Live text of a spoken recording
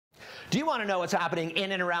Do you want to know what's happening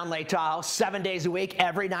in and around Lake Tahoe 7 days a week,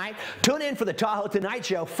 every night? Tune in for the Tahoe Tonight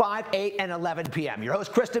Show, 5, 8, and 11 p.m. Your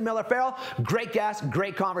host, Kristen Miller-Farrell. Great guest,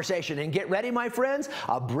 great conversation. And get ready, my friends,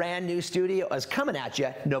 a brand new studio is coming at you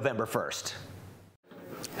November 1st.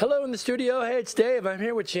 Hello in the studio. Hey, it's Dave. I'm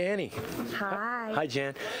here with Janny. Hi. Hi,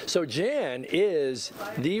 Jan. So Jan is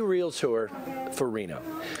the realtor for Reno.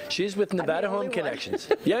 She's with Nevada Home Connections.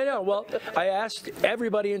 Yeah, I know. Well, I asked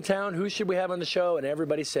everybody in town who should we have on the show, and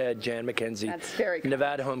everybody said Jan Mackenzie. That's very good.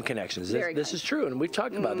 Nevada Home Connections. This is true, and we've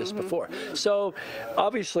talked about this before. Mm-hmm. So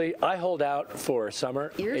I hold out for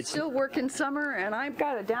summer. You're still working summer, and I've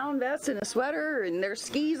got a down vest and a sweater, and there's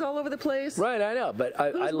skis all over the place. Right, I know, but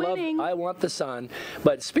I want the sun.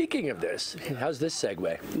 But speaking of this, how's this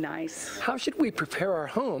segue? Nice. How should we prepare our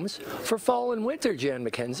homes for fall and winter, Jan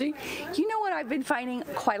Mackenzie? You know what I've been finding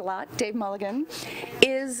quite a lot, Dave Mulligan,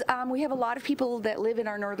 is we have a lot of people that live in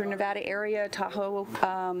our northern Nevada area, Tahoe,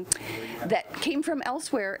 that came from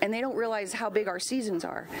elsewhere, and they don't realize how big our seasons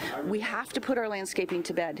are. We have to put our landscaping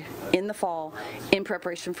to bed in the fall in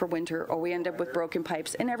preparation for winter, or we end up with broken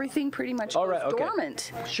pipes, and everything pretty much goes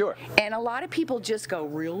dormant. Sure. And a lot of people just go,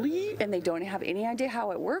 really? And they don't have any idea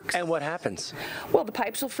how it works. And what happens? Well, the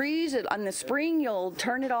pipes will freeze. In the spring, you'll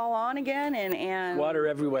turn it all on again, and water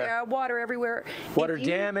everywhere. Water everywhere. Water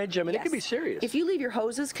damage. I mean, it could be serious. If you leave your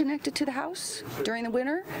hoses connected to the house during the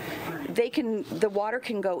winter, the water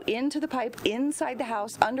can go into the pipe inside the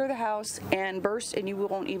house, under the house, and burst, and you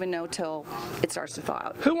won't even know till it starts to thaw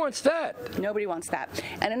out. Who wants that? Nobody wants that.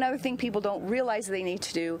 And another thing people don't realize they need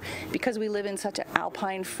to do, because we live in such an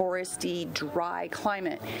alpine, foresty, dry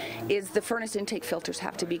climate, is the furnace intake filters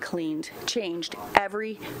have to be changed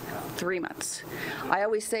every 3 months. I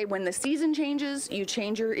always say when the season changes, you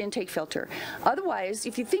change your intake filter. Otherwise,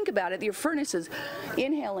 if you think about it, your furnace is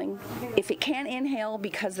inhaling. If it can't inhale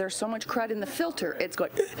because there's so much crud in the filter, it's going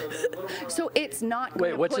so it's not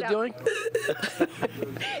going Wait, what's it doing?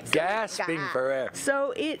 Gasping for air.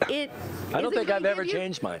 So it I don't think I've ever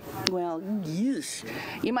changed mine. Well, yes.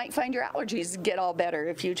 You might find your allergies get all better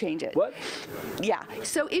if you change it. What? Yeah.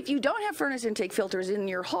 So if you don't have furnace intake filters in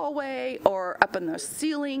your hallway or up in the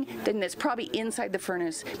ceiling, then it's probably inside the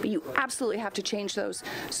furnace. But you absolutely have to change those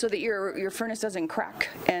so that your furnace doesn't crack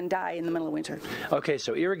and die in the middle of winter. Okay,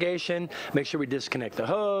 so irrigation, make sure we disconnect the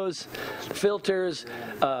hose, the filters.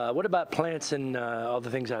 What about plants and all the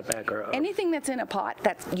things out back? Anything that's in a pot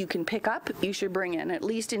that you can pick up, you should bring in, at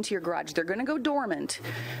least into your garage. They're going to go dormant,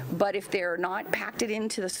 but if they're not impacted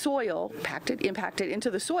into the soil,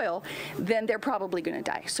 then they're probably going to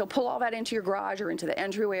die. So pull all that into your garage or into the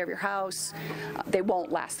entryway of your house. They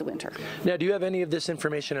won't last the winter. Now, do you have any of this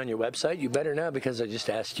information on your website? You better now, because I just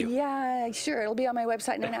asked you. Yeah, sure. It'll be on my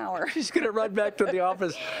website in an hour. She's going to run back to the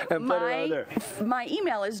office and put it on there. My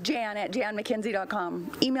email is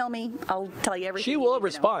jan@janmackenzie.com. Email me. I'll tell you everything. She will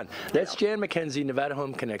respond. That's Jan Mackenzie, Nevada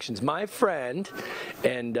Home Connections, my friend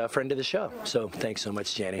and friend of the show. So thanks so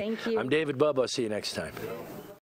much, Janny. Thank you. I'm David Bobo. See you next time.